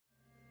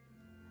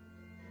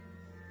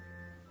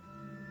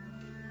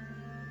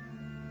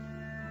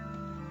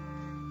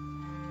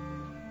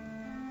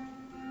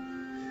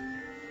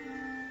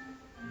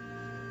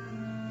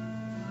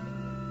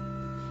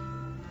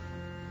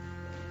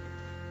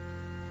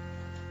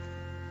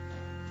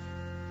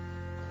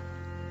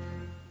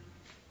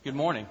Good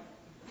morning.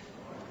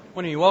 I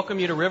want to welcome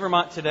you to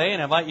Rivermont today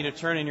and invite you to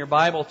turn in your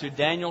Bible to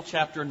Daniel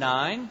chapter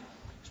 9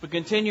 as we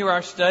continue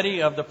our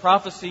study of the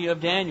prophecy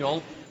of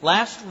Daniel.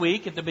 Last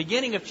week, at the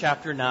beginning of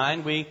chapter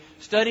 9, we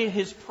studied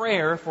his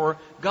prayer for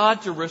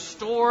God to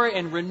restore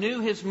and renew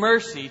His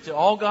mercy to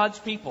all God's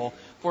people,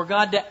 for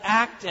God to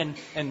act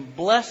and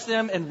bless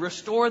them and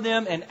restore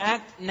them and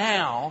act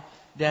now,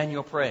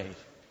 Daniel prayed.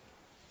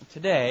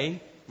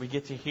 Today, we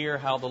get to hear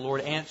how the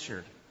Lord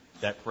answered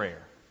that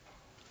prayer.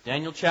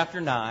 Daniel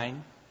chapter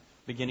 9,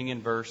 beginning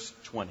in verse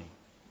 20.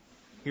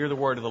 Hear the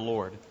word of the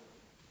Lord.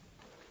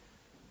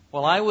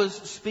 While I was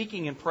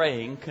speaking and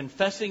praying,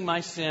 confessing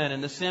my sin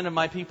and the sin of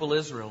my people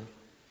Israel,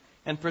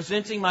 and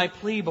presenting my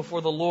plea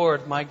before the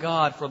Lord my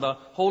God for the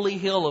holy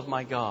hill of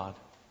my God,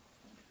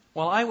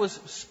 while I was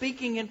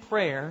speaking in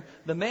prayer,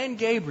 the man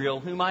Gabriel,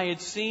 whom I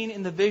had seen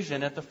in the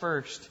vision at the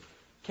first,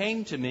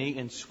 came to me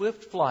in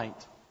swift flight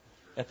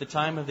at the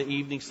time of the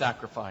evening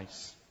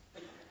sacrifice.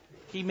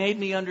 He made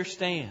me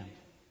understand,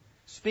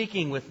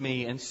 speaking with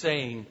me and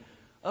saying,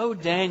 "O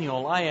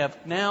Daniel, I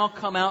have now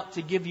come out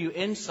to give you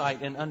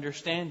insight and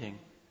understanding.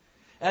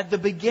 At the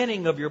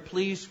beginning of your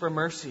pleas for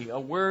mercy, a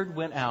word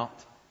went out,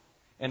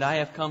 and I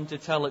have come to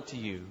tell it to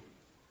you,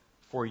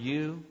 for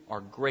you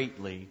are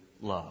greatly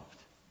loved.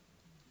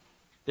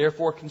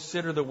 Therefore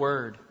consider the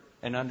word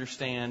and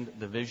understand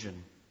the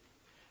vision.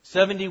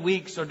 70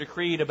 weeks are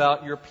decreed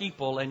about your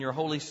people and your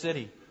holy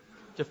city,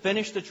 to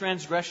finish the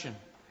transgression,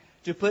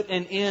 to put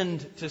an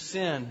end to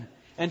sin,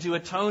 and to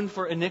atone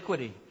for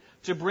iniquity,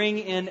 to bring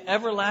in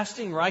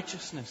everlasting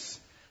righteousness,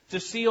 to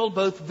seal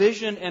both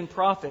vision and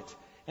prophet,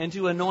 and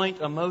to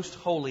anoint a most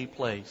holy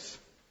place.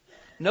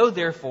 Know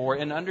therefore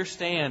and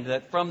understand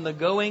that from the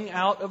going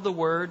out of the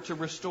word to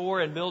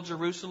restore and build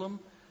Jerusalem,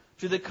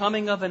 to the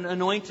coming of an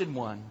anointed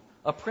one,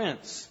 a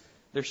prince,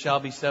 there shall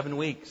be 7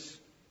 weeks.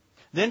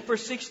 Then for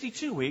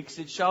 62 weeks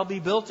it shall be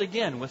built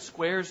again with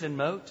squares and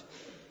moat,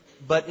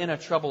 but in a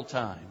troubled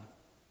time.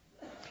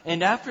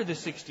 And after the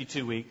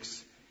 62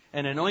 weeks,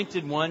 an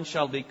anointed one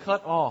shall be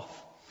cut off,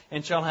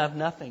 and shall have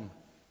nothing.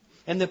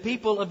 And the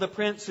people of the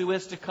prince who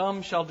is to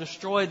come shall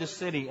destroy the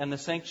city and the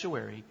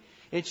sanctuary.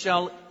 Its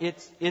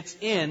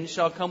end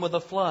shall come with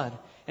a flood,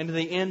 and to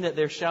the end that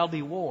there shall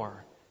be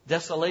war.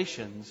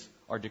 Desolations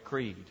are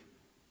decreed.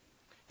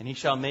 And he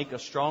shall make a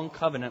strong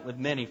covenant with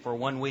many for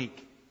 1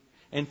 week.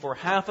 And for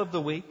half of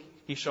the week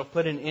he shall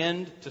put an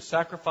end to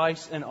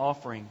sacrifice and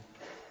offering.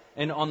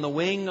 And on the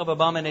wing of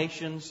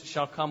abominations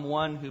shall come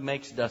one who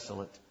makes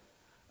desolate,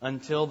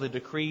 until the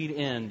decreed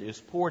end is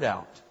poured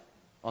out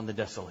on the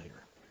desolator."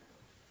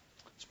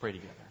 Let's pray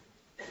together.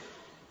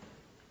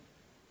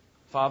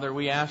 Father,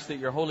 we ask that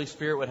your Holy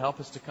Spirit would help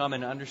us to come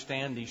and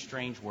understand these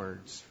strange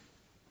words.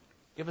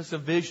 Give us a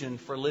vision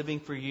for living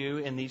for you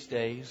in these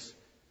days,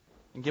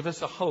 and give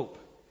us a hope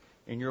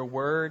in your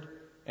word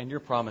and your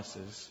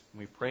promises.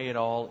 We pray it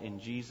all in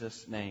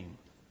Jesus' name.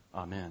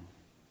 Amen.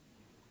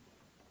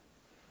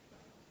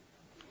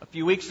 A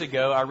few weeks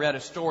ago, I read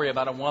a story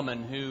about a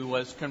woman who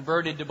was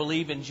converted to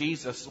believe in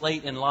Jesus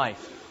late in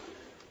life.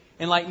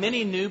 And like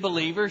many new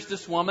believers,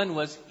 this woman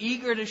was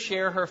eager to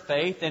share her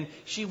faith, and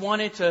she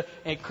wanted to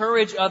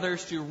encourage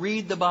others to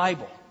read the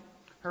Bible.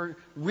 Her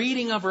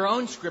reading of her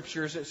own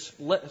scriptures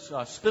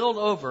spilled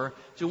over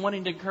to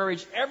wanting to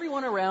encourage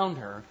everyone around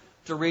her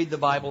to read the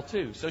Bible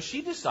too. So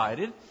she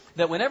decided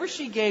that whenever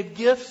she gave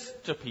gifts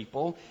to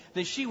people,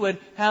 that she would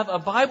have a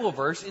Bible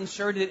verse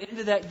inserted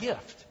into that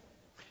gift.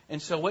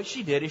 And so what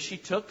she did is she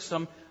took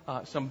some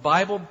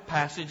Bible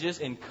passages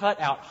and cut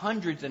out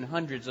hundreds and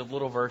hundreds of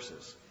little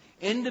verses,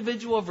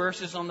 individual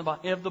verses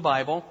of the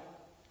Bible,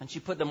 and she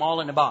put them all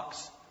in a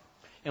box.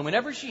 And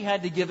whenever she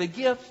had to give a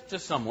gift to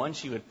someone,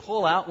 she would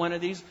pull out one of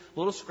these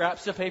little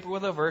scraps of paper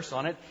with a verse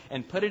on it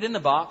and put it in the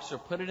box or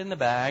put it in the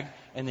bag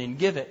and then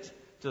give it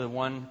to the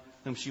one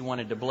whom she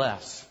wanted to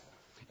bless.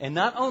 And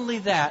not only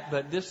that,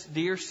 but this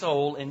dear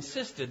soul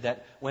insisted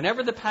that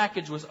whenever the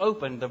package was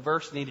opened, the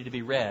verse needed to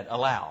be read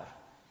aloud.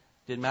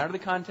 Didn't matter the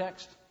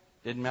context,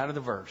 didn't matter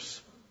the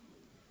verse.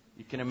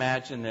 You can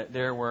imagine that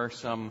there were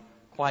some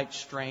quite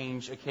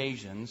strange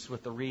occasions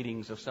with the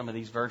readings of some of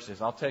these verses.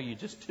 I'll tell you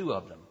just 2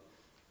 of them.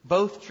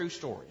 Both true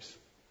stories.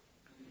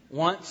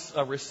 Once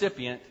a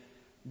recipient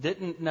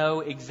didn't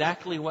know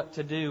exactly what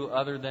to do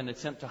other than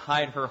attempt to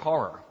hide her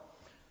horror,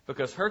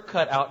 because her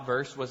cutout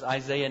verse was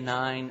Isaiah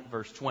 9,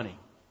 verse 20.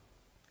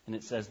 And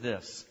it says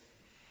this: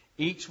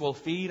 "Each will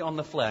feed on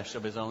the flesh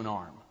of his own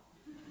arm."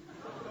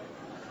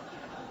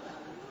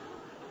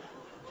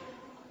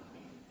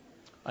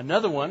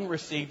 Another one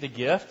received a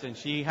gift, and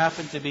she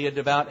happened to be a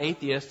devout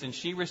atheist, and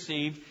she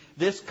received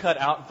this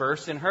cutout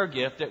verse in her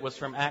gift. It was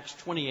from Acts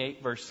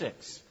 28, verse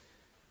 6,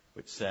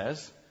 which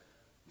says,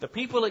 "The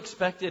people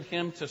expected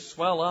him to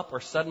swell up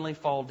or suddenly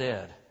fall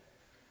dead.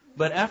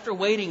 But after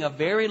waiting a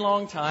very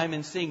long time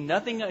and seeing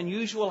nothing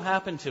unusual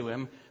happen to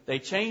him, they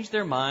changed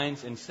their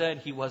minds and said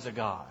he was a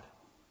god."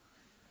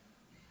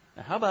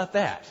 Now, how about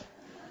that?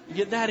 You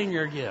get that in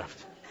your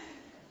gift.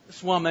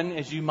 This woman,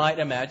 as you might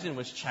imagine,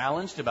 was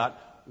challenged about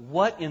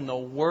what in the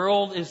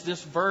world is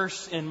this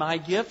verse in my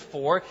gift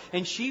for?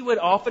 And she would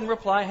often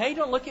reply, hey,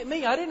 don't look at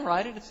me. I didn't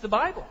write it. It's the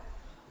Bible.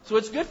 So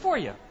it's good for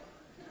you.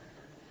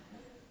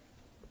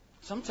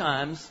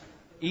 Sometimes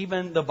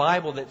even the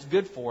Bible that's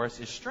good for us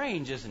is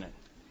strange, isn't it?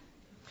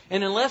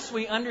 And unless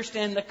we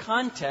understand the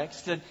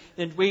context, then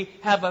we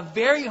have a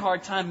very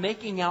hard time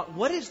making out,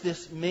 what does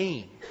this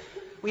mean?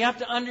 We have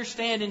to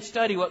understand and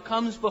study what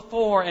comes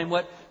before and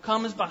what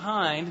comes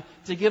behind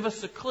to give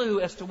us a clue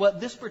as to what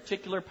this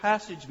particular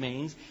passage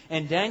means.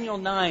 And Daniel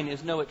 9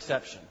 is no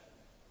exception.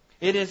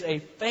 It is a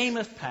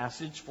famous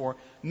passage for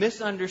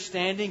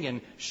misunderstanding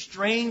and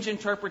strange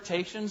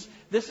interpretations.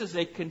 This is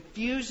a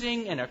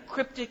confusing and a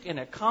cryptic and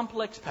a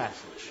complex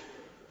passage.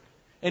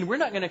 And we're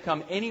not going to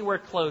come anywhere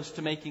close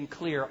to making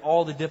clear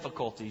all the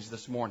difficulties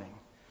this morning.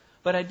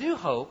 But I do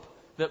hope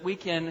that we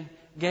can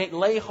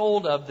lay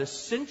hold of the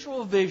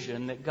central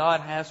vision that God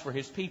has for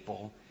His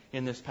people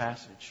in this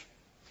passage.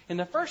 And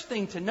the first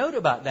thing to note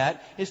about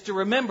that is to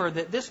remember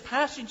that this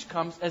passage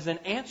comes as an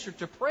answer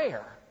to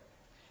prayer.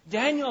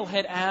 Daniel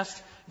had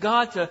asked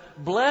God to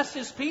bless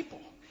his people.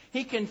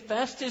 He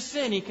confessed his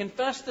sin. He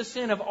confessed the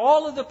sin of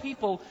all of the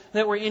people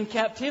that were in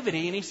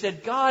captivity. And he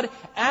said, God,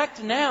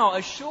 act now.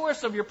 Assure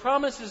us of your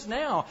promises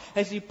now,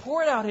 as he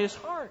poured out his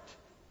heart.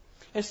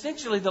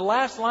 Essentially, the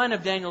last line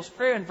of Daniel's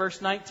prayer in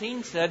verse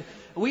 19 said,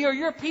 we are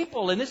your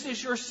people and this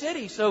is your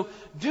city, so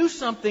do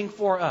something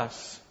for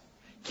us.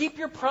 Keep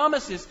your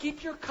promises,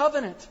 keep your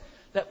covenant,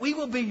 that we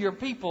will be your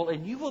people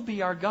and you will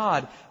be our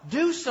God.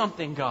 Do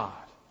something, God.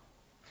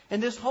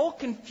 And this whole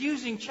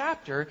confusing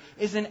chapter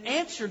is an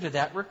answer to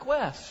that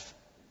request.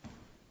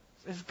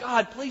 It says,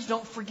 God, please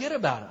don't forget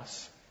about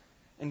us.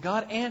 And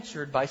God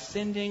answered by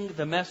sending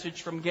the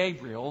message from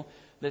Gabriel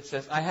that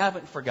says, I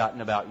haven't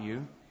forgotten about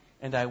you,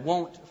 and I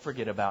won't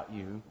forget about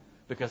you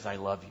because I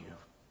love you.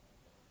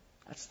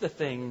 That's the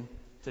thing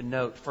to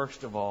note,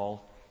 first of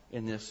all,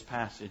 in this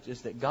passage,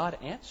 is that God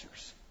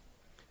answers.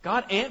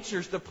 God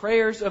answers the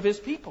prayers of His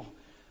people.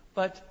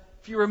 But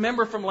if you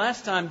remember from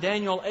last time,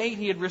 Daniel 8,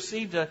 he had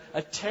received a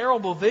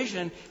terrible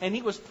vision, and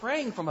he was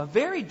praying from a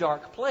very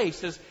dark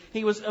place as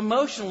he was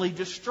emotionally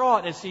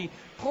distraught as he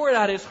poured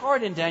out his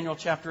heart in Daniel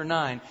chapter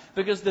 9,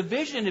 because the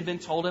vision had been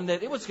told him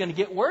that it was going to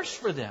get worse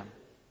for them.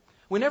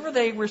 Whenever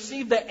they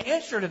received the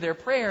answer to their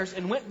prayers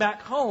and went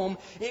back home,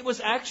 it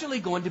was actually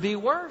going to be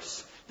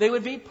worse. They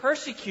would be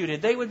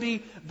persecuted. They would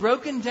be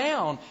broken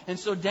down. And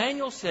so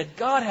Daniel said,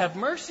 God, have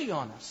mercy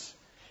on us.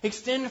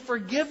 Extend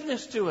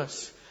forgiveness to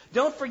us.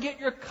 Don't forget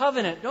your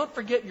covenant. Don't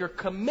forget your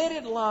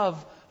committed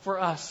love for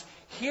us.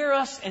 Hear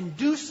us and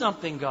do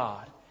something,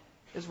 God,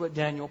 is what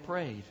Daniel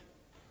prayed.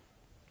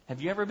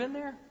 Have you ever been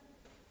there?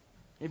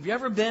 Have you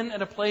ever been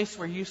at a place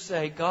where you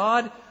say,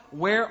 God,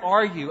 where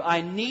are you?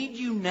 I need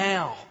you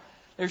now.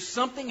 There's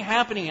something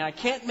happening and I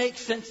can't make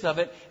sense of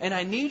it, and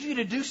I need you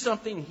to do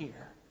something here.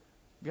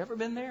 Have you ever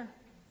been there?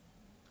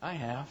 I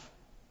have.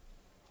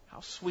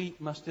 How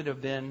sweet must it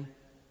have been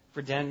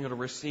for Daniel to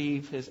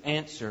receive his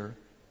answer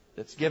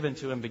that's given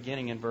to him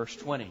beginning in verse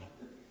 20. It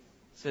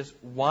says,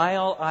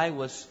 while I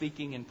was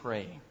speaking and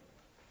praying.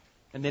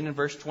 And then in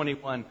verse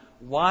 21,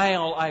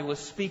 while I was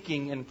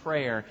speaking in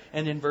prayer.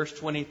 And in verse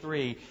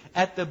 23,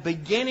 at the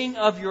beginning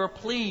of your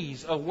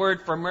pleas, a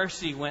word for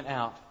mercy went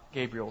out,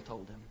 Gabriel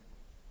told him.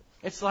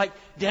 It's like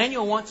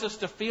Daniel wants us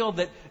to feel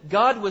that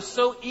God was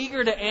so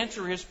eager to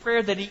answer his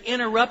prayer that He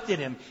interrupted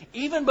him.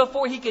 Even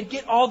before he could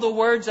get all the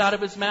words out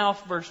of his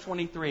mouth, verse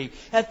 23.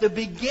 At the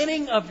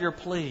beginning of your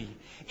plea,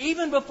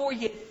 even before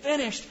he had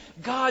finished,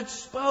 God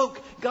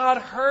spoke, God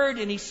heard,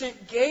 and He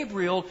sent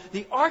Gabriel,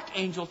 the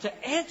archangel,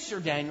 to answer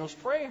Daniel's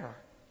prayer.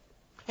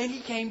 And he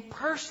came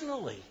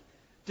personally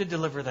to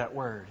deliver that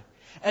word.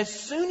 As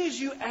soon as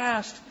you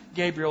asked,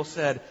 Gabriel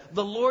said,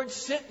 the Lord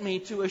sent me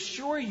to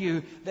assure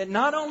you that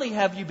not only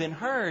have you been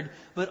heard,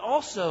 but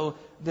also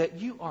that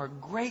you are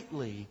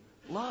greatly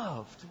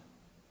loved.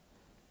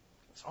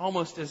 It's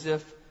almost as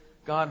if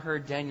God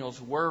heard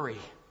Daniel's worry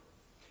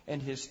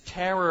and his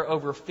terror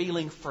over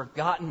feeling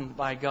forgotten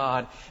by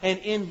God. And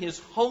in His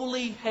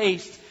holy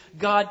haste,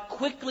 God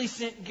quickly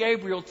sent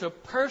Gabriel to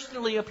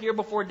personally appear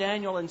before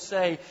Daniel and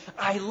say,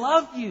 I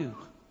love you.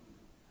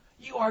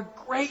 You are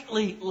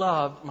greatly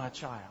loved, my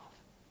child.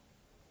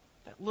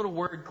 That little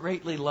word,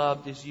 greatly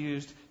loved, is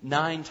used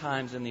 9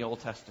 times in the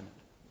Old Testament.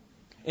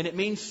 And it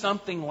means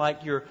something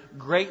like you're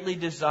greatly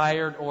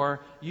desired, or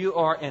you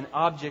are an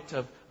object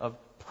of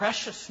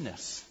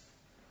preciousness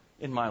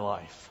in my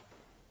life.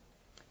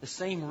 The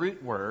same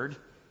root word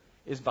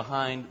is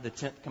behind the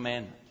 10th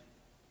commandment.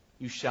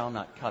 You shall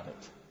not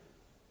covet.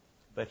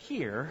 But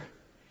here,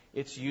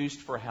 it's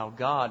used for how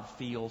God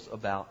feels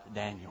about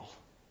Daniel.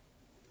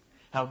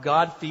 How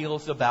God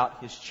feels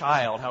about His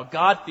child. How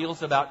God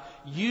feels about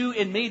you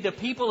and me, the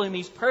people whom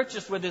He's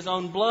purchased with His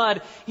own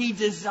blood. He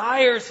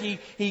desires,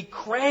 He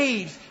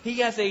craves, He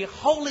has a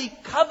holy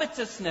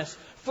covetousness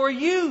for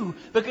you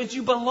because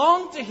you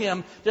belong to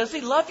Him. Does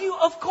He love you?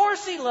 Of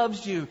course He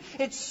loves you.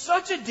 It's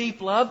such a deep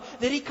love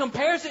that He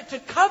compares it to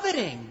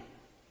coveting.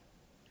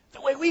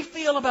 The way we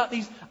feel about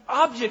these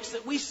objects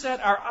that we set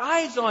our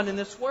eyes on in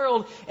this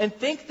world and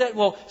think that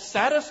will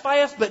satisfy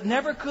us but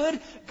never could,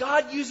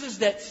 God uses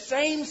that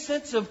same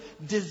sense of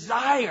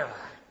desire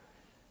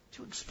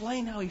to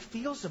explain how He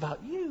feels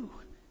about you,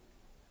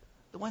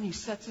 the one He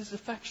sets His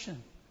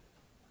affection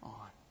on.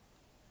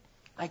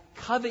 I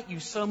covet you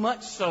so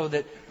much so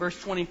that, verse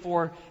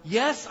 24,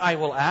 yes, I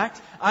will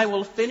act. I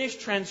will finish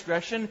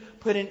transgression,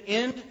 put an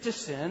end to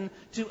sin,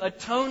 to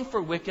atone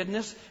for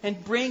wickedness,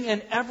 and bring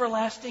an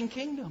everlasting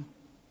kingdom.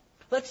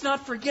 Let's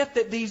not forget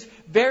that these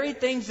very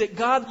things that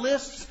God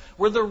lists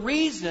were the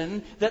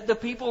reason that the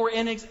people were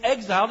in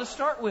exile to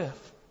start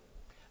with.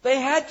 They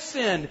had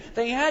sinned.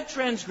 They had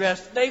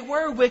transgressed. They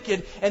were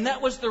wicked. And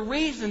that was the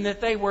reason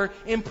that they were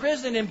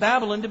imprisoned in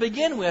Babylon to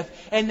begin with.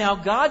 And now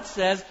God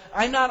says,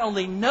 I not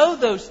only know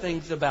those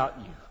things about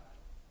you,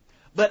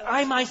 but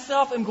I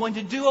myself am going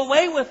to do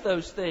away with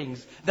those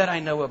things that I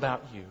know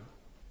about you.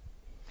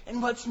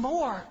 And what's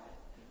more,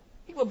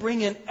 He will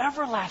bring in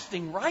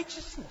everlasting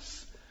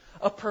righteousness,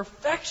 a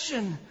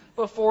perfection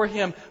before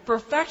Him,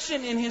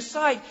 perfection in His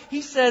sight.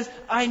 He says,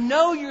 I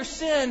know your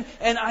sin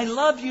and I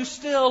love you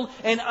still,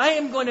 and I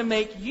am going to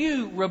make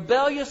you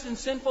rebellious and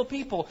sinful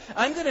people.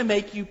 I'm going to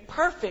make you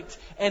perfect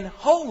and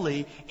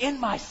holy in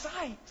my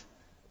sight.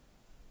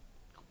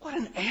 What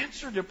an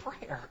answer to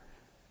prayer.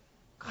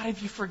 God,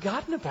 have you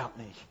forgotten about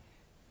me?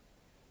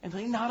 And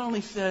He not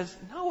only says,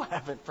 no, I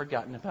haven't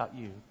forgotten about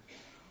you,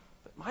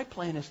 but my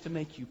plan is to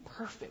make you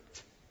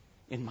perfect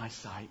in my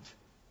sight.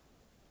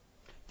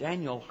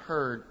 Daniel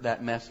heard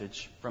that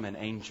message from an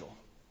angel.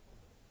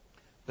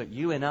 But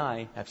you and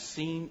I have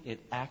seen it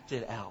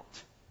acted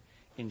out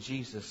in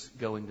Jesus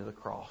going to the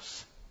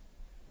cross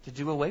to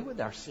do away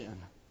with our sin,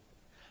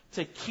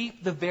 to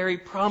keep the very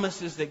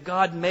promises that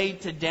God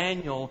made to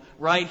Daniel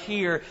right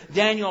here.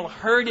 Daniel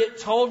heard it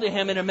told to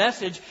him in a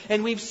message,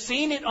 and we've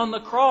seen it on the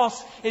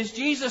cross as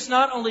Jesus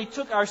not only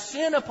took our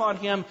sin upon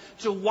Him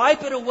to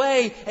wipe it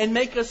away and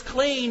make us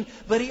clean,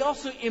 but He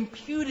also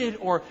imputed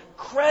or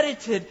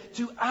credited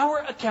to our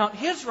account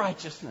His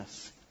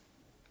righteousness.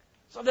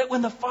 So that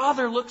when the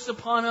Father looks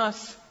upon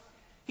us,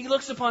 He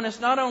looks upon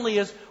us not only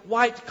as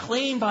wiped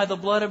clean by the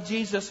blood of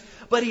Jesus,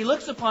 but He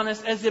looks upon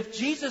us as if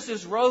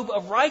Jesus' robe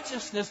of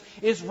righteousness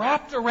is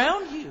wrapped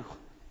around you.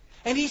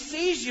 And He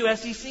sees you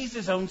as He sees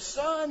His own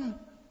Son.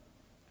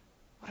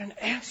 What an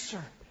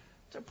answer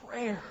to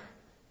prayer.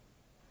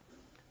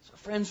 So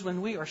friends,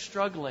 when we are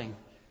struggling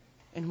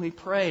and we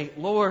pray,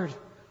 Lord,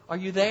 are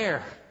you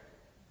there?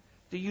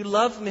 Do you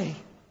love me?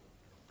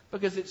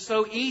 Because it's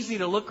so easy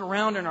to look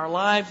around in our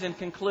lives and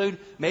conclude,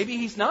 maybe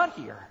He's not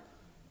here.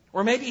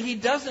 Or maybe He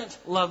doesn't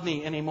love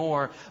me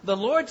anymore. The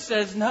Lord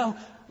says, no,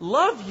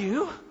 love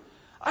you.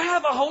 I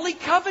have a holy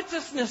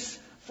covetousness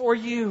for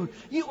you.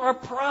 You are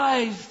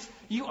prized.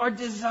 You are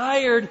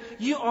desired.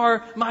 You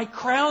are my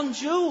crown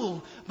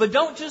jewel. But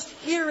don't just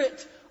hear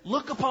it.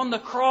 Look upon the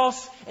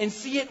cross and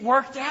see it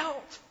worked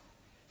out.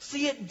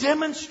 See it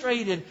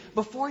demonstrated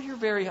before your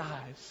very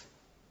eyes.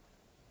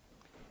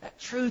 That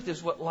truth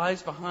is what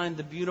lies behind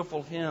the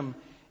beautiful hymn,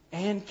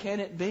 And Can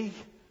It Be?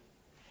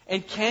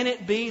 And can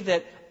it be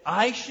that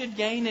I should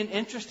gain an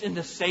interest in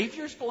the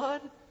Savior's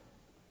blood?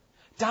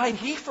 Died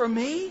He for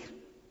me,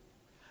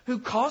 who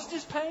caused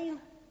His pain?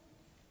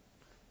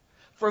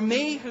 For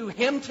me, who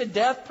Him to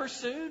death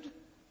pursued?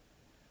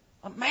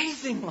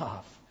 Amazing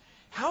love.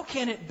 How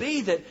can it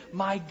be that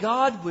my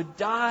God would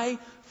die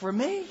for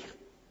me?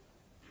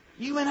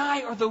 You and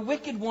I are the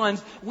wicked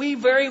ones. We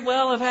very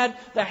well have had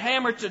the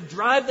hammer to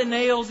drive the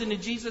nails into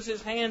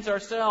Jesus' hands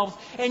ourselves,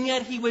 and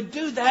yet He would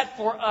do that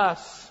for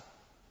us.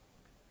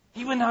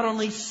 He would not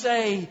only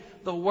say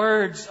the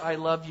words, I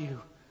love you,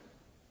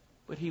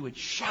 but He would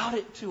shout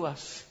it to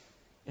us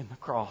in the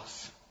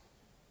cross.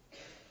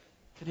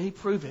 Could He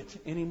prove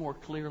it any more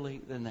clearly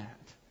than that?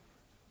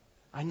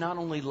 I not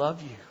only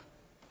love you,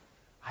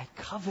 I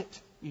covet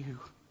you.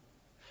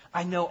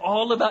 I know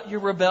all about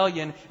your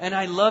rebellion, and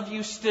I love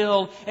you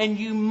still, and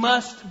you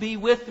must be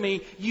with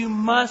me. You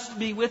must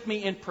be with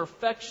me in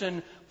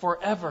perfection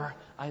forever.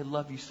 I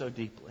love you so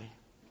deeply.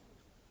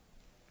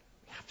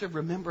 We have to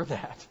remember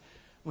that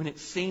when it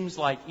seems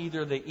like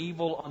either the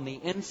evil on the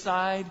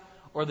inside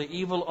or the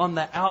evil on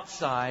the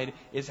outside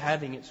is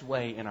having its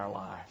way in our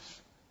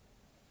lives.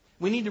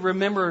 We need to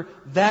remember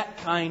that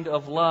kind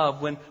of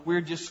love when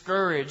we're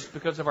discouraged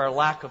because of our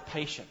lack of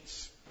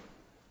patience.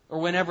 Or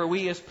whenever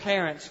we as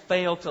parents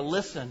fail to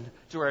listen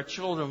to our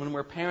children when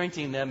we're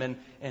parenting them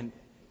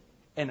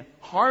and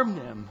harm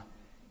them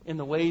in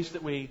the ways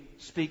that we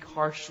speak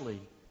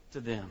harshly to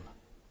them.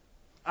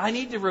 I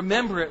need to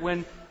remember it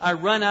when I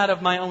run out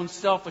of my own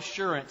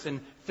self-assurance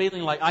and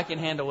feeling like I can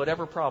handle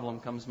whatever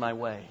problem comes my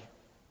way.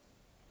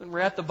 When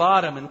we're at the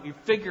bottom and we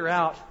figure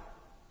out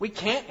we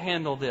can't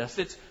handle this,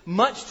 it's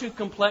much too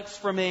complex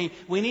for me,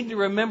 we need to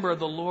remember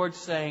the Lord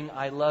saying,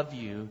 I love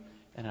you,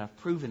 and I've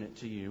proven it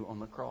to you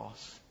on the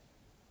cross.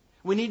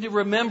 We need to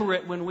remember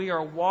it when we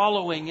are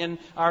wallowing in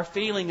our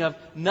feeling of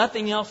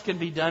nothing else can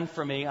be done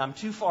for me. I'm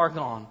too far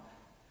gone.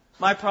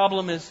 My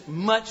problem is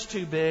much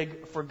too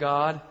big for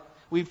God.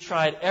 We've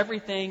tried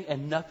everything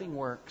and nothing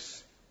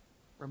works.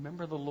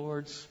 remember the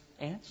Lord's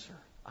answer.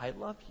 I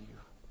love you.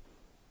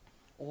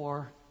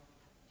 Or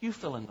you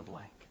fill in the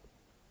blank.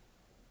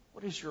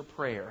 What is your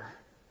prayer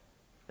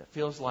that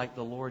feels like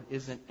the Lord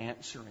isn't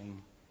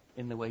answering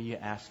in the way you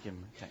ask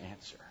Him to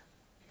answer?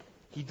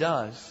 He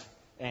does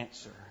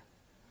answer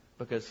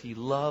because He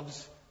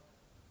loves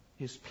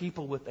His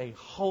people with a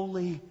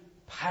holy,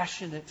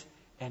 passionate,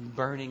 and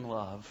burning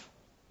love.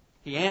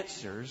 He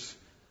answers,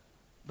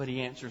 but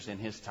He answers in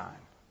His time.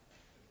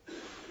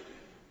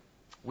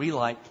 We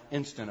like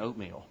instant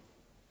oatmeal.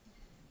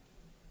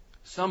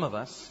 Some of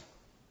us,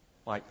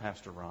 like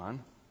Pastor Ron,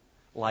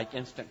 like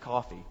instant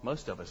coffee.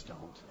 Most of us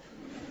don't.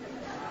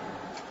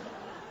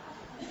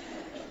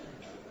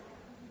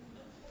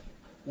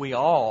 We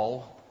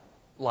all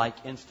like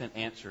instant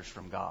answers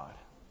from God.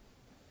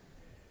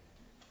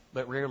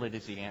 But rarely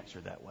does He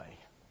answer that way.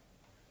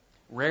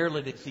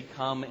 Rarely does He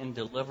come and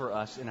deliver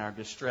us in our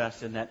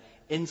distress in that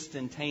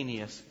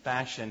instantaneous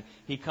fashion.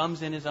 He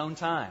comes in His own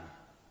time.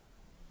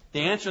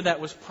 The answer that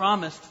was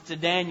promised to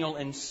Daniel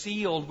and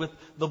sealed with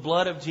the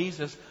blood of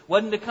Jesus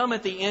wasn't to come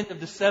at the end of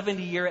the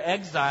 70-year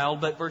exile,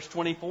 but verse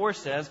 24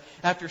 says,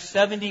 after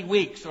 70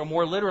 weeks, or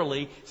more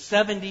literally,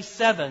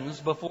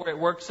 77s before it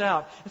works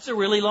out. It's a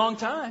really long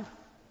time.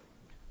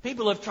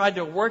 People have tried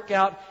to work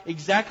out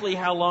exactly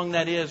how long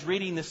that is,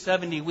 reading the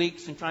 70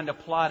 weeks and trying to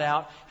plot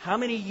out how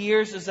many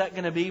years is that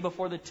going to be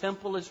before the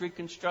temple is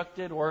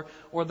reconstructed or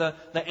the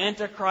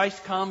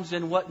Antichrist comes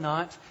and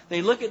whatnot.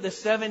 They look at the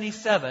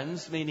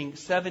 77s, meaning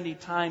 70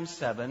 times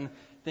 7,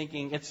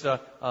 thinking it's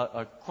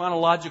a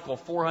chronological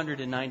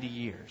 490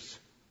 years.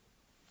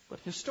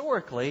 But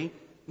historically,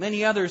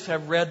 many others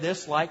have read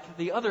this like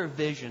the other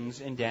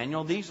visions in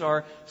Daniel. These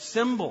are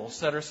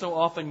symbols that are so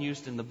often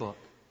used in the book.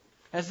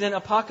 As in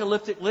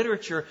apocalyptic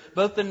literature,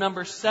 both the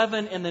number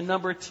 7 and the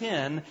number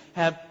 10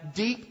 have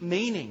deep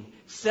meaning.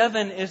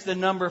 7 is the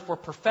number for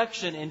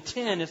perfection, and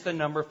 10 is the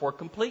number for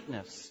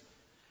completeness.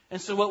 And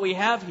so what we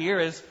have here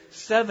is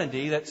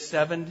 70. That's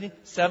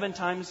 7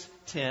 times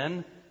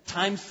 10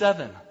 times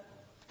 7.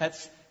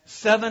 That's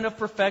 7 of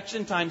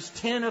perfection times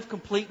 10 of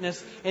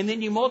completeness. And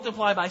then you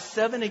multiply by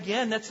 7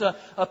 again. That's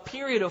a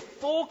period of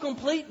full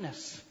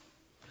completeness.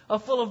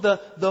 Full of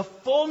the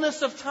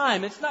fullness of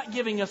time. It's not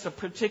giving us a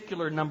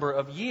particular number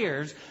of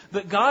years,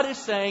 but God is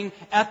saying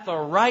at the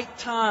right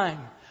time,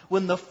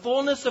 when the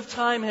fullness of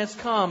time has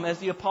come, as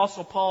the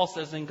Apostle Paul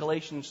says in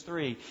Galatians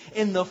 3,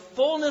 in the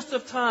fullness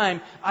of time,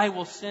 I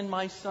will send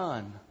my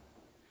Son,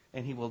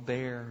 and He will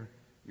bear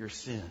your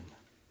sin.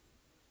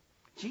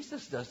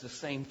 Jesus does the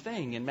same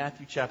thing in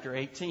Matthew chapter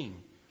 18,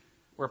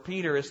 where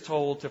Peter is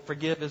told to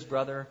forgive his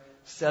brother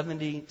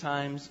 70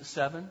 times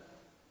 7.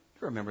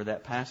 Remember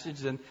that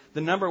passage. And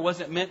the number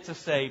wasn't meant to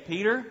say,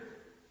 Peter,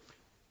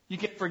 you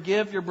can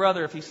forgive your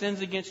brother if he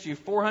sins against you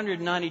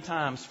 490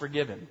 times,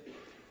 forgive him.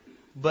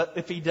 But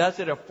if he does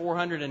it a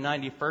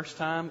 491st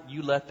time,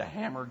 you let the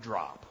hammer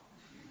drop.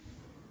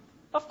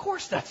 Of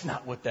course that's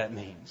not what that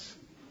means.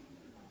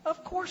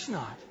 Of course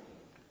not.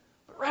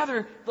 But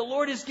rather, the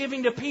Lord is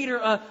giving to Peter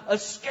a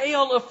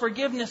scale of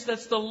forgiveness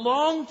that's the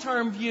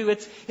long-term view.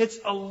 It's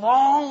a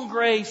long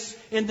grace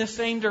in the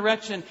same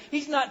direction.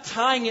 He's not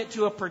tying it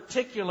to a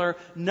particular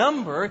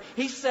number.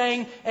 He's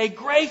saying a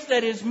grace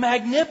that is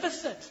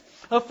magnificent.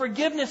 A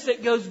forgiveness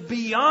that goes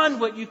beyond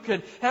what you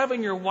could have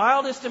in your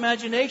wildest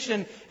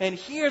imagination. And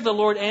here the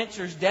Lord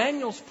answers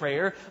Daniel's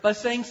prayer by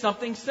saying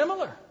something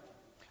similar.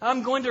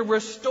 I'm going to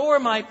restore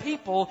my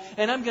people,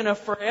 and I'm going to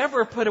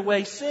forever put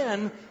away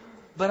sin,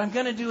 but I'm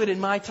going to do it in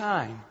my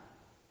time.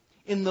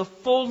 In the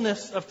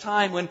fullness of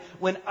time,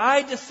 when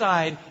I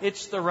decide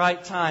it's the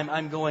right time,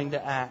 I'm going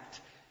to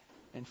act.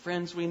 And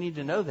friends, we need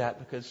to know that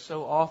because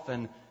so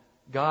often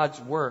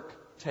God's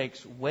work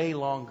takes way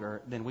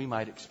longer than we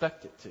might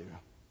expect it to.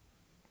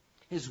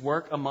 His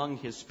work among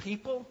His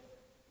people,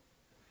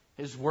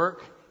 His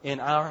work in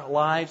our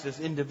lives as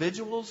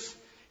individuals,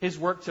 His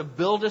work to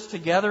build us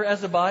together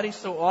as a body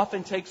so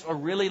often takes a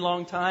really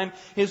long time.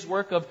 His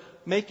work of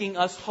making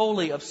us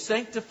holy, of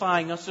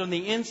sanctifying us on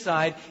the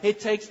inside,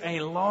 it takes a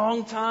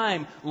long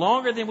time,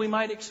 longer than we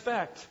might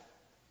expect.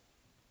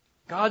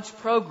 God's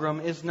program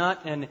is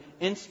not an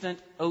instant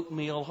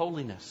oatmeal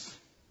holiness.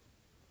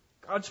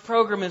 God's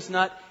program is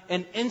not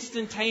an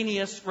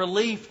instantaneous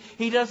relief.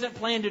 He doesn't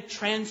plan to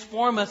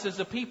transform us as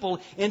a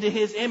people into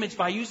His image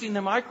by using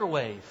the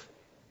microwave.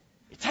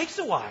 It takes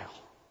a while.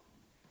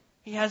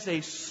 He has a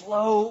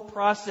slow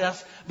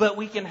process, but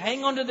we can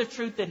hang on to the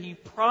truth that He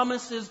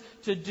promises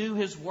to do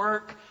His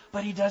work,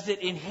 but He does it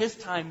in His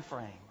time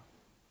frame.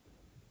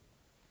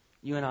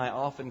 You and I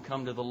often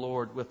come to the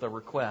Lord with a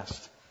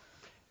request.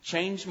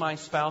 Change my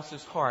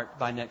spouse's heart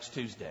by next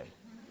Tuesday.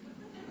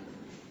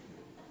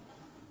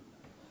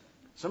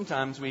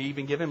 Sometimes we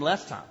even give Him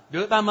less time.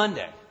 Do it by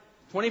Monday.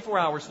 24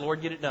 hours,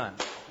 Lord, get it done.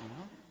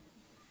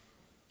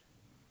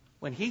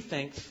 When He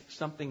thinks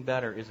something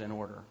better is in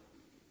order,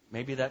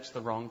 maybe that's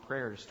the wrong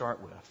prayer to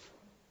start with.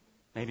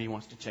 Maybe He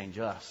wants to change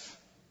us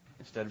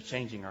instead of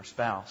changing our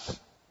spouse.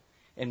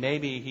 And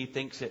maybe He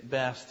thinks it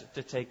best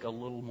to take a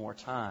little more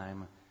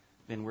time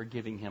than we're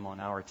giving Him on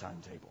our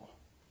timetable.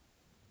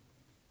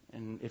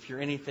 And if you're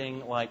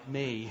anything like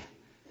me,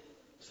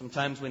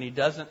 sometimes when He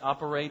doesn't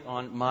operate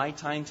on my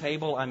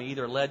timetable, I'm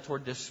either led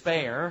toward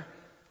despair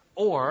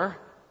or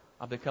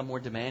I'll become more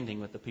demanding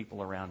with the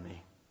people around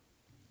me.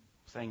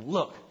 Saying,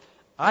 look,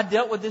 I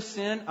dealt with this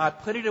sin. I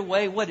put it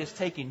away. What is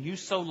taking you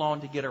so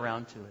long to get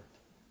around to it?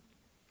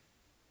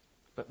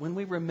 But when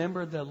we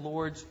remember the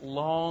Lord's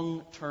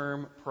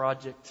long-term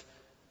project,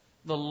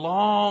 the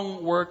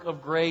long work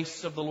of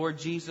grace of the Lord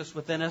Jesus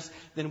within us,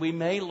 then we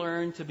may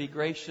learn to be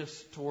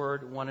gracious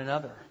toward one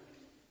another,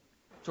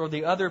 toward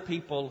the other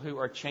people who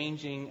are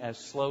changing as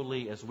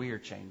slowly as we are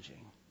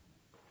changing.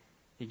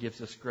 He gives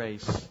us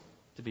grace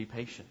to be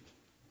patient.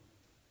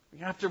 We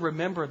have to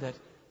remember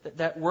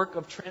that work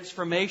of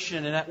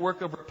transformation and that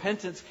work of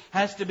repentance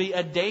has to be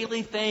a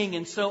daily thing.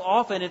 And so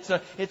often it's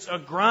a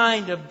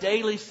grind of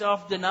daily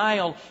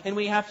self-denial. And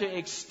we have to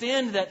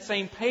extend that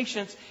same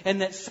patience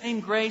and that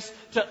same grace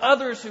to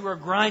others who are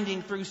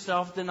grinding through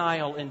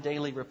self-denial and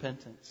daily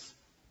repentance.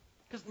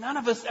 Because none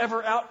of us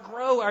ever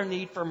outgrow our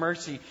need for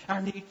mercy,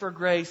 our need for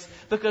grace.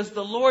 Because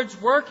the Lord's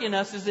work in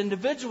us as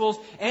individuals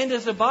and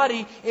as a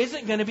body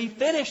isn't going to be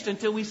finished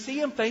until we see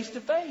Him face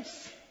to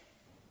face.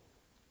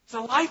 It's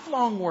a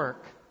lifelong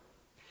work.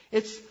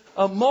 It's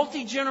a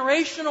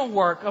multi-generational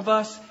work of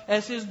us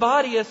as His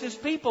body, as His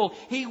people.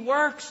 He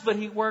works, but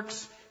He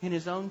works in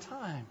His own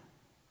time.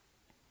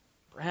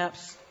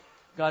 Perhaps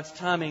God's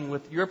timing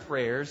with your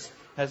prayers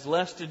has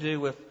less to do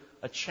with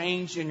a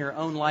change in your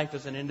own life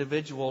as an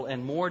individual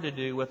and more to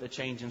do with a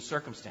change in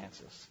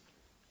circumstances.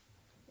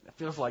 It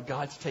feels like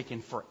God's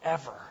taken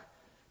forever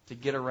to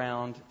get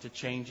around to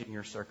changing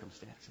your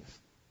circumstances.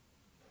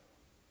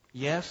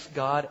 Yes,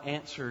 God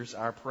answers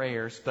our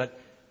prayers, but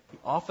He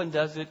often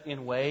does it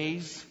in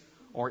ways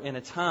or in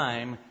a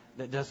time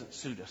that doesn't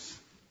suit us.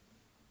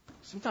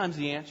 Sometimes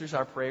He answers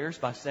our prayers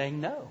by saying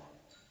no.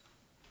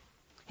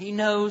 He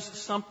knows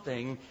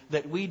something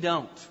that we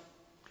don't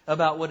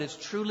about what is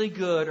truly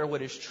good or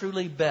what is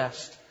truly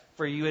best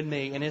for you and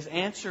me. And His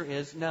answer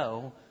is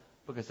no,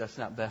 because that's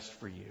not best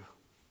for you.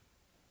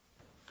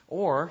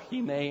 Or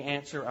He may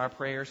answer our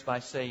prayers by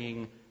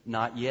saying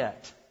not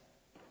yet.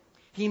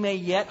 He may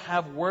yet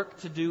have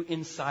work to do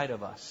inside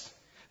of us.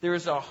 There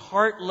is a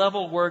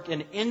heart-level work,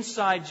 an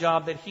inside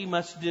job that He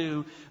must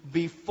do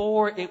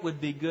before it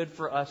would be good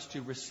for us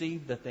to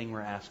receive the thing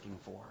we're asking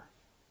for.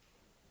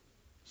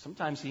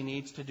 Sometimes He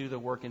needs to do the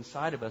work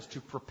inside of us to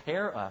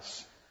prepare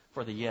us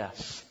for the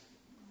yes.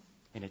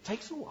 And it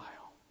takes a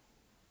while.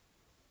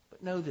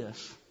 But know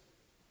this.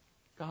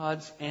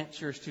 God's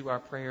answers to our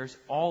prayers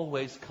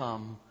always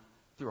come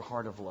through a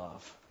heart of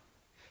love.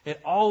 It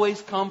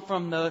always comes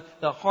from the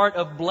heart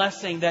of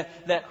blessing,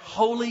 that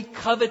holy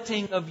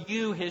coveting of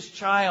you, His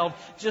child.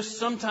 Just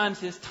sometimes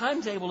His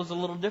timetable is a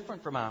little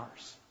different from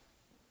ours.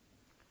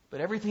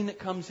 But everything that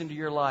comes into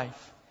your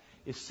life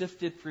is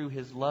sifted through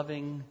His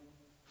loving,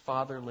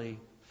 fatherly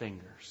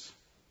fingers.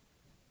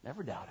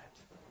 Never doubt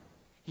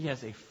it. He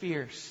has a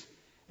fierce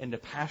and a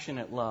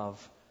passionate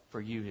love for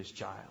you, His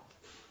child.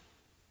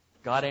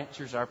 God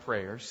answers our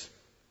prayers,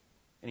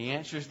 and He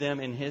answers them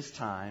in His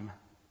time.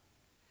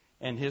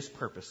 And His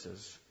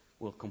purposes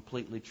will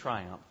completely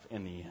triumph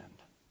in the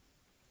end.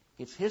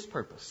 It's His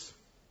purpose,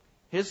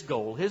 His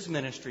goal, His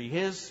ministry,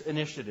 His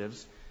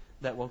initiatives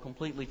that will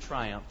completely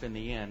triumph in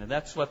the end. And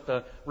that's what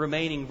the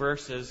remaining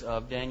verses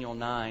of Daniel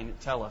 9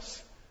 tell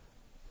us.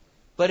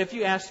 But if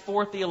you ask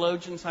 4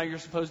 theologians how you're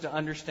supposed to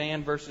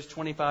understand verses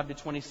 25 to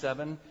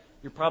 27,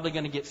 you're probably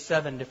going to get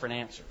 7 different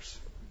answers.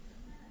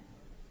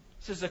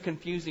 This is a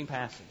confusing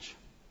passage.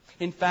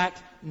 In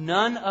fact,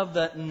 none of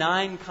the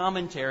 9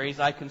 commentaries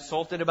I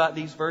consulted about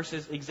these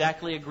verses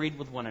exactly agreed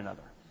with one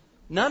another.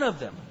 None of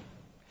them.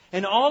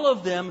 And all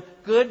of them,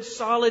 good,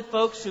 solid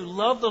folks who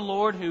love the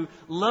Lord, who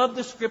love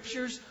the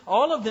Scriptures,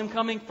 all of them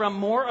coming from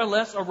more or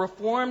less a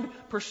Reformed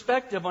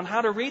perspective on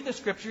how to read the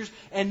Scriptures,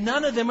 and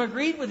none of them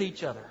agreed with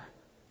each other.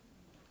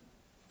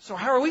 So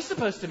how are we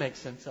supposed to make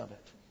sense of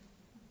it?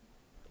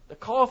 The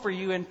call for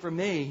you and for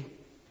me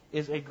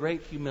is a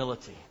great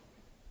humility.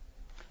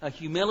 A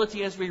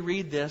humility as we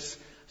read this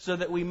so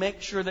that we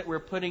make sure that we're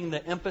putting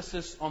the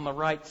emphasis on the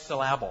right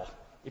syllable,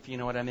 if you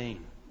know what I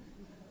mean.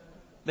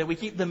 That we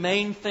keep the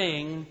main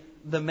thing,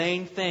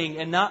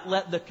 and not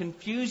let the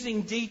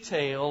confusing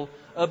detail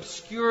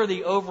obscure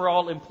the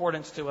overall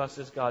importance to us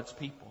as God's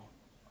people.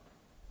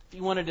 If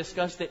you want to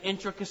discuss the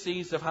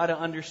intricacies of how to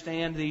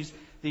understand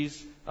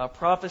these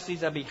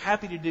prophecies, I'd be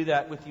happy to do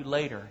that with you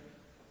later.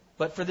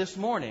 But for this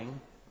morning,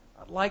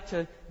 I'd like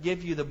to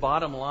give you the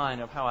bottom line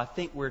of how I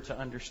think we're to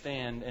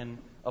understand and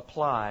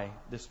apply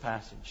this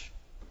passage.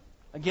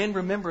 Again,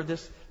 remember,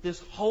 this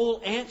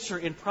whole answer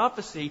in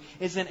prophecy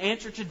is an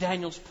answer to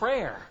Daniel's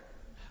prayer.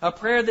 A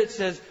prayer that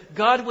says,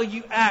 God, will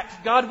you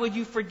act? God, will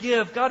you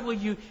forgive? God, will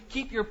you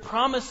keep your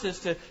promises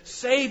to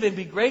save and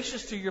be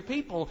gracious to your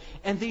people?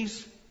 And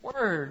these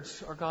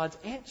words are God's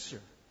answer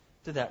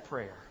to that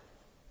prayer.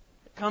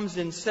 It comes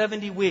in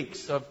 70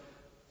 weeks of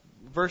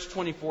verse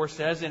 24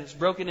 says, and it's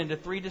broken into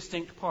 3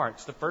 distinct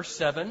parts. The first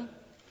 7,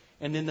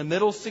 and then the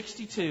middle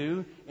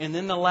 62, and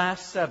then the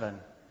last 7.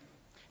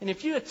 And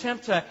if you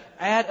attempt to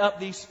add up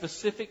these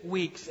specific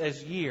weeks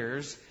as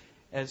years,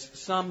 as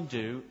some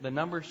do, the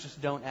numbers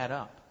just don't add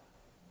up.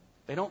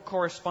 They don't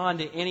correspond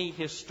to any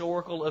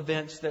historical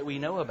events that we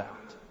know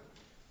about.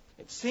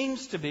 It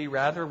seems to be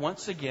rather,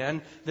 once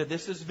again, that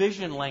this is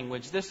vision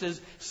language. This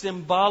is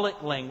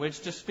symbolic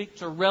language to speak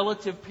to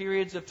relative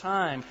periods of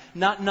time,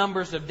 not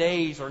numbers of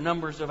days or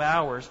numbers of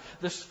hours.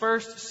 This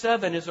first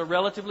 7 is a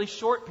relatively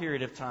short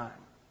period of time.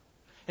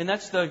 And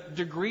that's the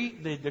decree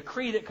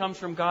that comes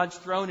from God's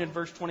throne in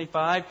verse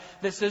 25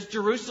 that says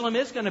Jerusalem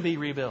is going to be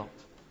rebuilt.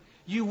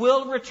 You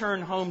will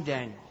return home,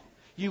 Daniel.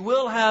 You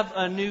will have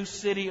a new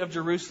city of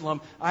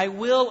Jerusalem. I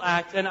will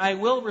act and I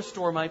will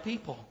restore my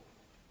people.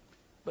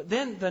 But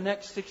then the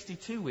next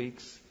 62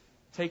 weeks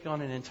take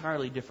on an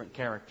entirely different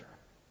character.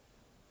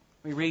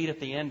 We read at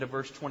the end of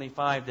verse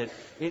 25 that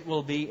it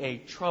will be a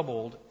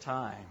troubled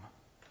time.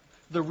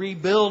 The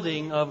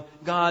rebuilding of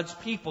God's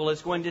people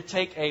is going to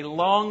take a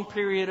long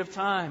period of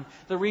time.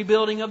 The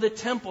rebuilding of the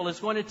temple is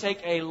going to take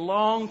a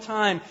long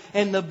time.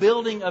 And the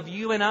building of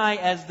you and I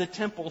as the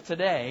temple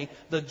today,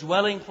 the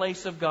dwelling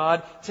place of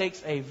God,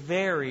 takes a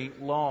very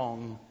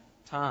long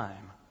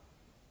time.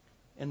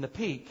 And the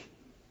peak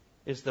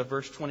is the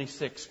verse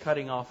 26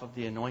 cutting off of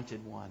the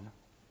Anointed One,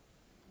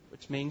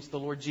 which means the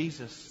Lord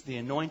Jesus, the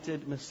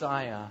anointed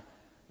Messiah,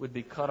 would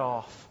be cut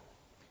off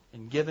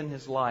and given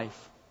His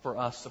life for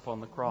us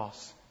upon the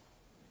cross.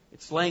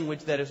 It's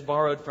language that is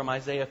borrowed from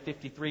Isaiah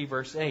 53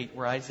 verse 8,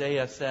 where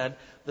Isaiah said,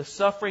 the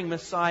suffering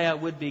Messiah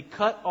would be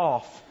cut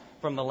off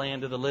from the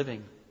land of the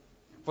living.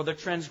 For the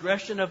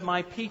transgression of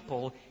my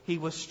people He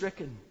was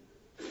stricken.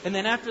 And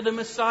then after the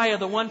Messiah,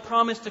 the one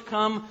promised to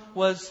come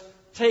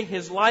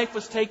His life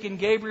was taken,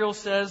 Gabriel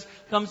says,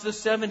 comes the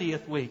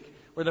 70th week,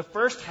 where the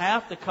first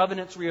half, the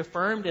covenant's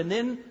reaffirmed, and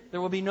then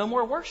there will be no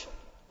more worship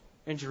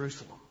in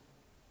Jerusalem.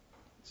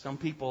 Some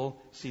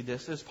people see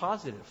this as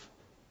positive.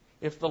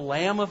 If the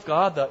Lamb of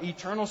God, the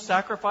eternal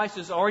sacrifice,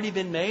 has already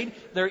been made,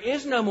 there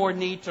is no more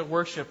need to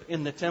worship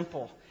in the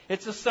temple.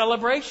 It's a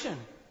celebration.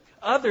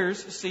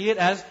 Others see it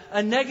as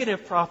a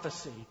negative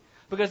prophecy,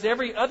 because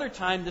every other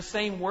time the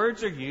same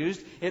words are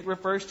used, it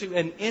refers to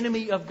an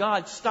enemy of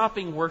God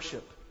stopping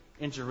worship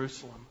in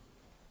Jerusalem.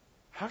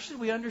 How should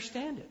we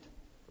understand it?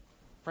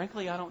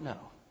 Frankly, I don't know.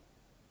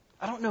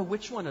 I don't know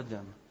which one of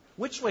them,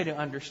 which way to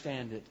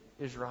understand it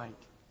is right.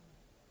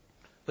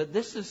 But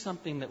this is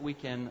something that we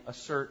can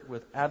assert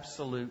with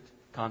absolute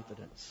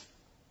confidence.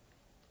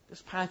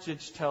 This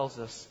passage tells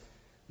us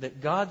that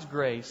God's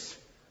grace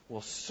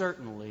will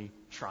certainly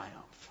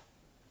triumph.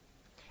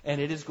 And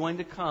it is going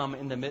to come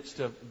in the midst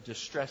of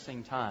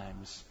distressing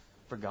times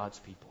for God's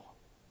people.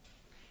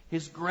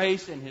 His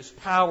grace and His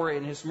power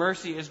and His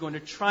mercy is going to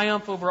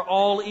triumph over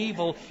all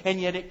evil, and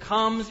yet it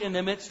comes in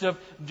the midst of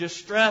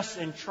distress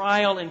and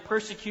trial and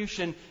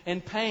persecution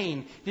and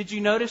pain. Did you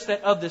notice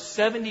that of the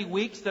 70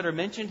 weeks that are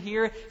mentioned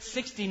here,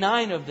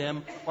 69 of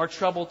them are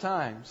troubled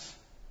times?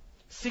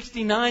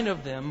 69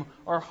 of them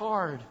are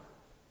hard.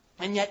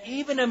 And yet,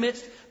 even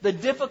amidst the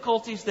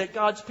difficulties that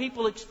God's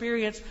people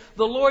experience,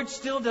 the Lord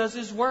still does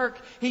His work.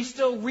 He's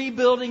still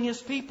rebuilding His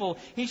people.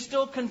 He's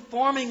still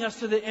conforming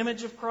us to the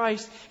image of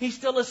Christ. He's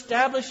still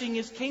establishing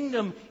His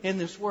kingdom in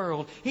this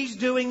world. He's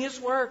doing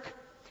His work.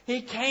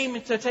 He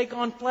came to take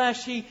on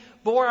flesh. He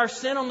bore our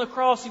sin on the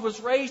cross. He was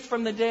raised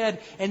from the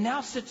dead and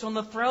now sits on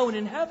the throne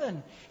in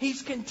heaven.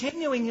 He's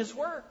continuing His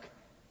work,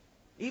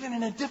 even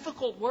in a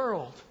difficult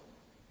world,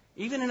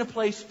 even in a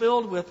place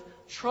filled with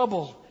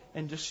trouble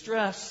and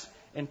distress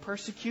and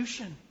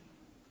persecution.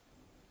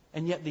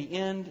 And yet the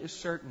end is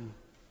certain.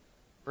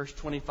 Verse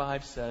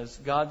 25 says,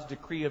 God's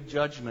decree of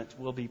judgment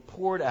will be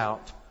poured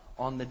out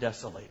on the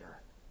desolator.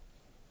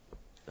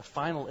 The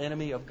final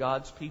enemy of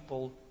God's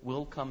people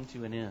will come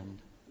to an end.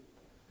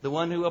 The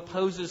one who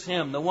opposes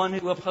Him, the one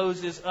who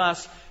opposes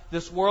us,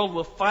 this world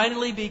will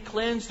finally be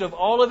cleansed of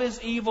all of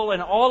his evil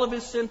and all of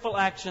his sinful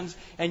actions,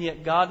 and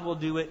yet God will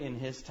do it in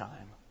His time.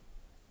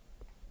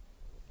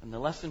 And the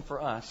lesson for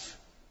us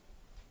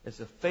is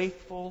a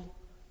faithful,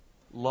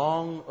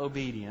 long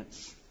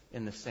obedience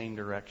in the same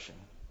direction.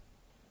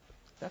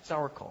 That's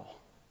our call.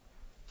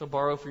 To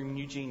borrow from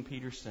Eugene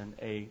Peterson,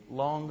 a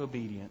long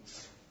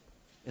obedience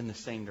in the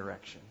same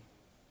direction.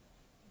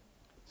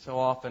 So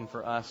often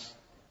for us,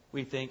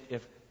 we think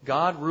if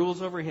God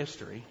rules over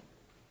history,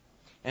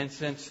 and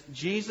since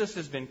Jesus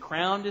has been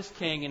crowned as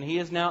king and He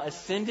has now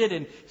ascended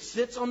and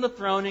sits on the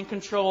throne and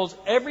controls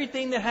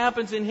everything that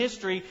happens in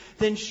history,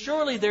 then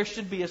surely there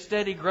should be a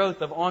steady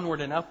growth of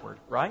onward and upward,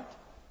 right?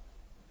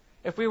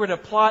 If we were to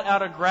plot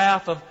out a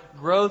graph of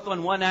growth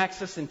on one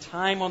axis and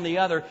time on the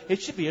other,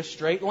 it should be a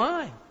straight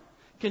line.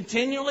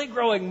 Continually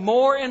growing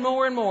more and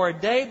more and more,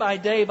 day by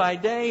day by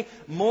day,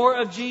 more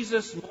of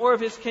Jesus, more of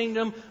His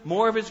kingdom,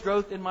 more of His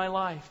growth in my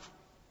life.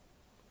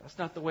 That's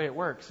not the way it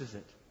works, is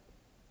it?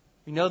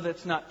 We know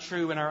that's not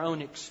true in our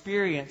own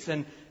experience,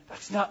 and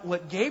that's not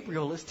what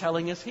Gabriel is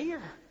telling us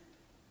here.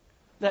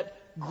 That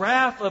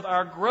graph of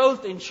our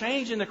growth and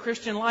change in the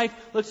Christian life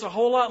looks a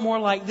whole lot more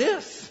like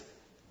this.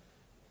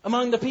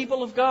 Among the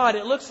people of God,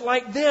 it looks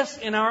like this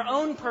in our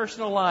own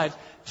personal lives.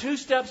 2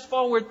 steps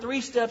forward,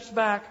 3 steps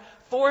back,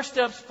 4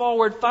 steps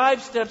forward,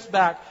 5 steps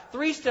back,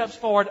 3 steps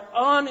forward,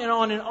 on and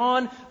on and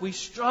on. We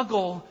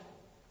struggle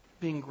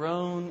being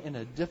grown in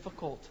a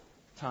difficult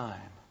time.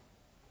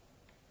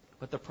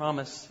 But the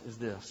promise is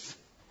this: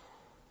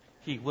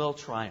 He will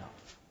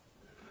triumph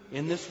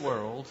in this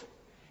world,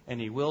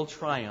 and He will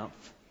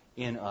triumph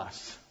in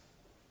us.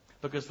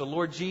 Because the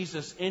Lord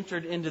Jesus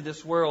entered into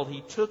this world. He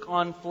took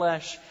on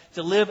flesh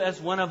to live as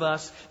one of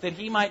us, that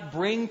He might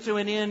bring to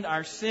an end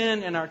our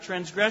sin and our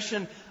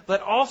transgression,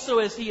 but also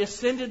as He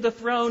ascended the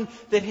throne,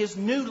 that His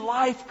new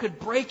life could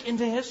break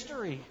into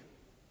history.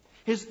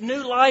 His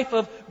new life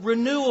of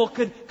renewal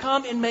could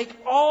come and make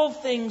all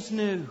things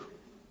new.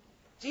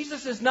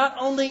 Jesus is not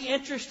only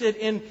interested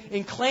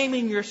in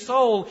claiming your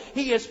soul,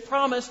 He has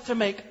promised to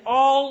make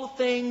all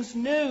things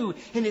new,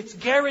 and it's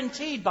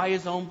guaranteed by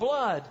His own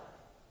blood.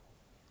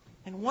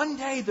 And one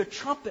day the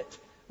trumpet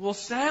will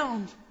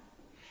sound,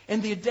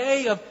 and the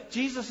day of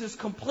Jesus'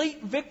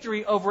 complete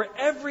victory over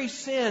every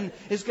sin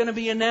is going to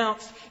be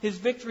announced. His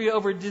victory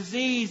over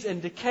disease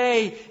and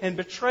decay and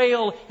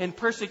betrayal and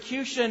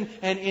persecution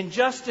and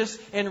injustice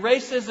and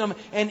racism,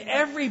 and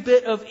every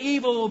bit of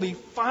evil will be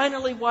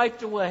finally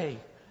wiped away.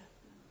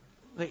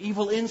 The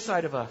evil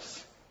inside of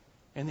us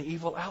and the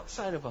evil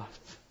outside of us.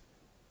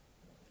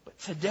 But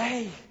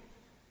today,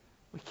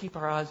 we keep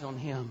our eyes on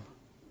Him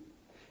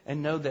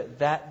and know that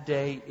that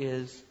day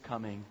is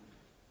coming.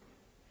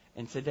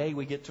 And today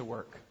we get to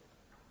work.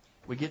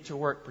 We get to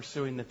work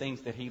pursuing the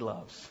things that He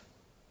loves.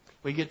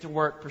 We get to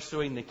work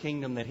pursuing the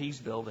kingdom that He's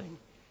building,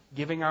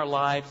 giving our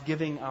lives,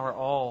 giving our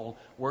all,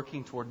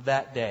 working toward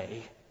that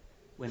day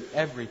when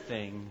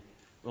everything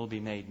will be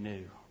made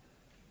new.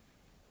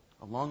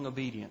 A long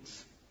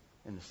obedience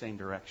in the same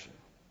direction.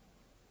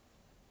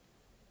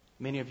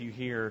 Many of you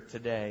here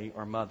today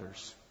are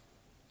mothers.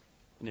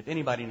 And if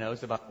anybody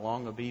knows about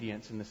long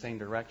obedience in the same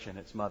direction,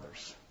 it's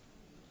mothers.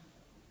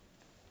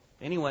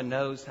 Anyone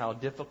knows how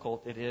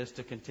difficult it is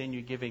to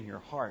continue giving your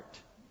heart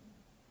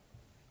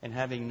and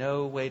having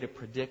no way to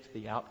predict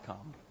the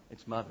outcome,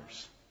 it's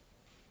mothers.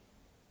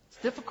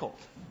 It's difficult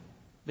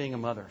being a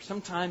mother.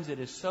 Sometimes it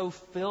is so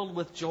filled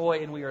with joy,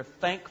 and we are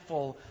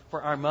thankful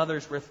for our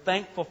mothers. We're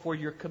thankful for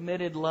your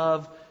committed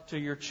love to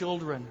your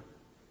children.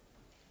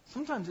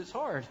 Sometimes it's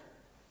hard.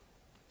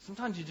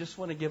 Sometimes you just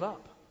want to give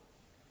up.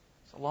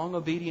 It's a long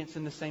obedience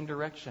in the same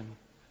direction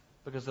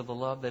because of the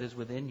love that is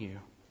within you.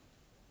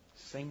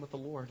 Same with the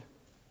Lord.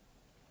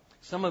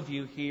 Some of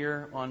you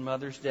here on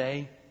Mother's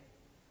Day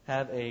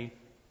have a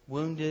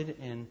wounded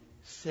and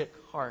sick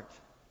heart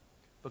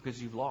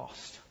because you've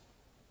lost.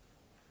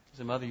 As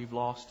a mother, you've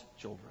lost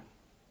children.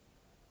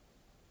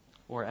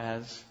 Or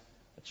as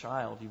a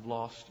child, you've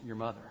lost your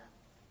mother.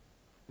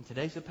 And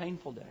today's a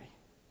painful day.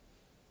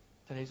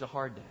 Today's a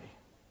hard day.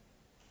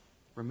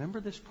 Remember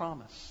this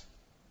promise.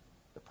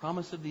 The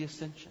promise of the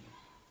ascension.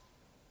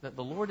 That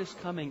the Lord is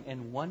coming,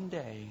 and one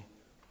day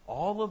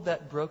all of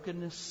that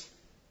brokenness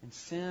and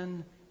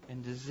sin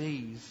and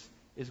disease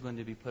is going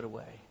to be put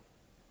away.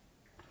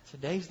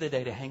 Today's the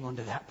day to hang on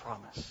to that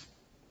promise.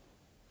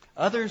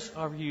 Others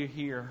of you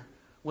here,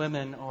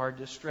 women, are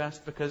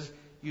distressed because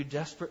you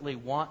desperately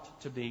want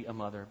to be a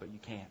mother, but you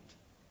can't.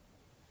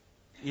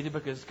 Either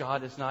because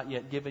God has not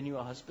yet given you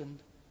a husband,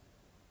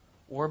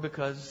 or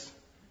because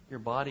your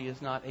body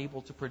is not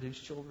able to produce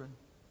children.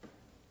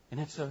 And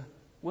it's a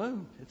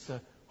wound. It's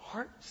a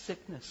heart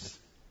sickness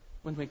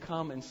when we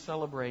come and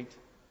celebrate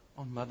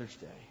on Mother's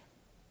Day.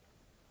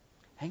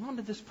 Hang on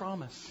to this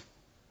promise.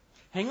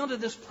 Hang on to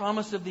this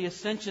promise of the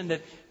ascension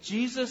that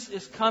Jesus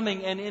is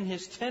coming, and in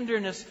His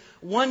tenderness,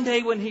 one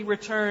day when He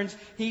returns,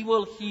 He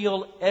will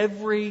heal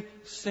every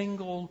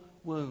single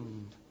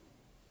wound.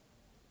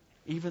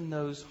 Even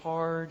those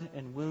hard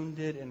and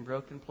wounded and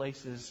broken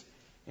places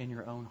in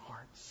your own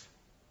hearts.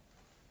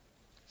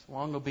 It's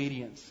long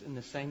obedience in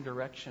the same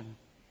direction.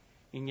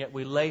 And yet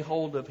we lay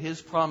hold of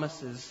His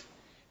promises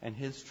and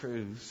His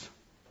truths.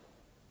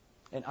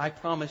 And I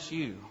promise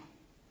you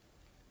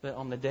that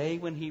on the day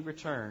when He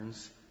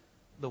returns,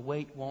 the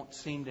wait won't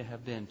seem to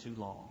have been too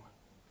long.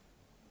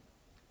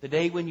 The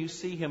day when you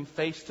see Him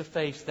face to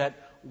face, that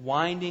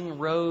winding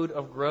road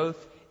of growth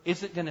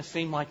isn't going to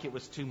seem like it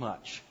was too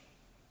much.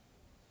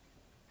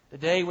 The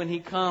day when He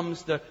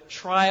comes, the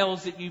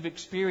trials that you've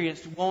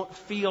experienced won't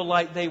feel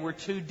like they were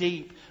too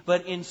deep.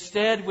 But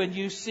instead, when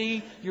you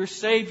see your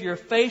Savior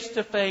face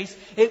to face,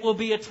 it will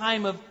be a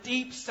time of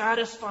deep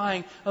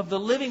satisfying of the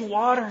living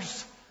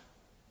waters,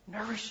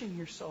 nourishing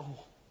your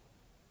soul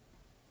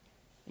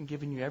and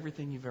giving you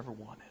everything you've ever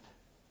wanted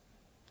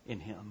in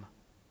Him.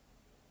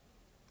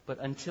 But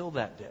until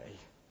that day,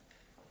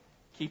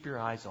 keep your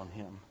eyes on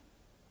Him.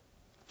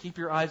 Keep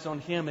your eyes on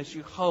Him as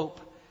you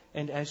hope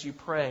and as you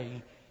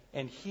pray.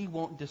 And He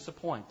won't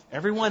disappoint.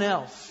 Everyone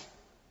else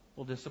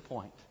will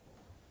disappoint.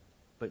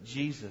 But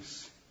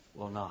Jesus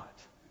will not.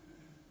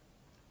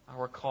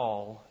 Our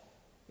call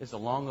is a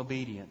long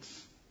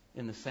obedience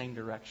in the same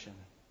direction.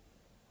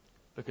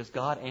 Because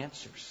God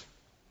answers.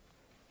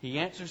 He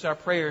answers our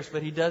prayers,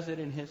 but He does it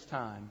in His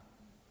time.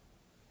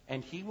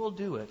 And He will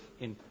do it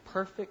in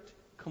perfect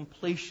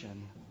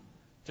completion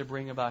to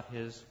bring about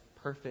His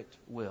perfect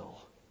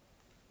will.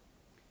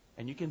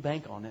 And you can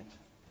bank on it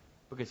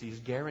because He's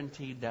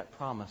guaranteed that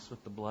promise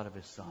with the blood of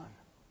His Son.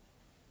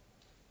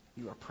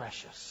 You are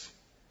precious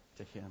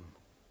to Him.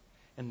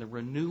 And the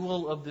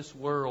renewal of this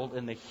world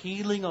and the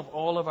healing of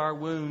all of our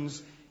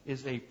wounds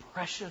is a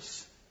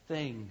precious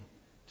thing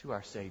to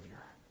our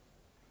Savior.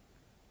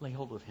 Lay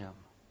hold of Him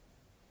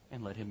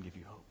and let Him give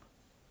you hope.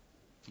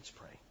 Let's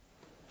pray.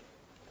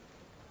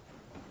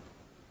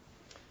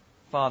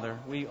 Father,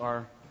 we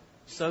are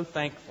so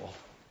thankful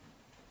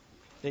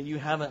that You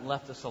haven't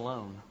left us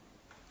alone.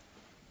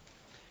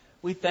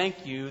 We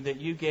thank You that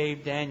You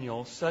gave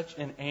Daniel such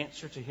an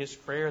answer to his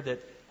prayer that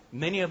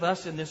many of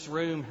us in this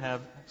room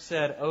have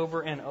said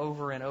over and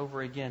over and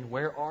over again,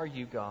 "Where are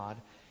You, God?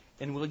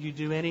 And will You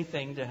do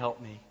anything to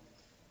help me?"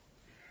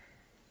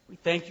 We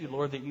thank You,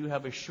 Lord, that You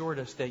have assured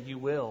us that You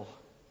will.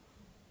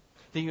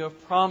 That You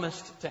have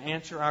promised to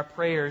answer our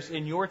prayers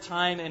in Your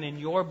time and in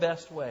Your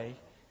best way.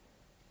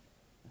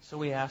 And so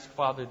we ask,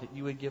 Father, that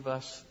You would give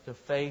us the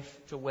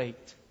faith to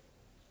wait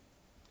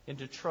and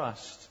to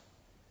trust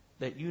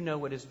that You know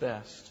what is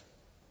best,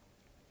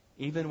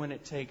 even when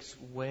it takes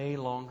way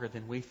longer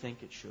than we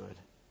think it should.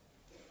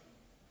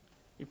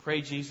 We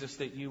pray, Jesus,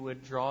 that You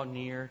would draw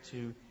near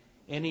to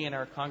any in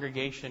our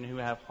congregation who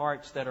have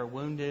hearts that are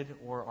wounded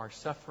or are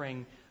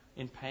suffering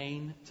in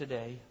pain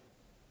today.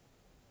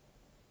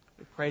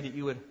 We pray that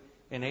You would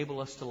enable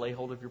us to lay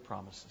hold of Your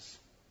promises.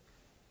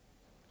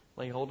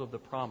 Lay hold of the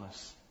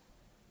promise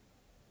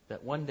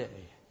that one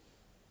day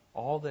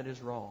all that is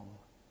wrong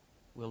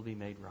will be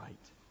made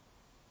right.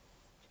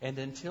 And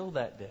until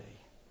that day,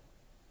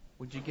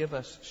 would You give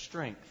us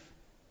strength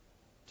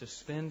to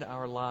spend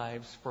our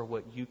lives for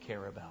what You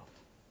care about?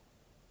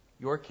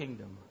 Your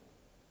kingdom,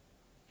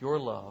 Your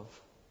love,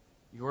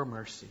 Your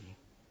mercy,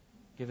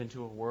 given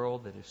to a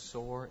world that is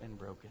sore and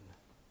broken.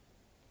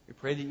 We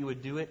pray that You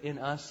would do it in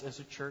us as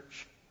a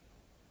church.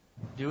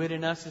 Do it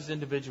in us as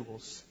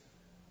individuals,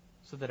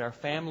 so that our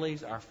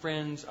families, our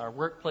friends, our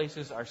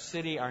workplaces, our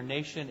city, our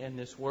nation, and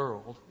this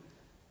world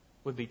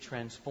would be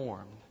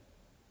transformed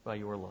by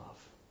Your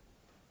love.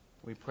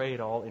 We pray it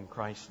all in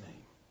Christ's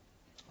name.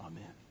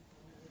 Amen.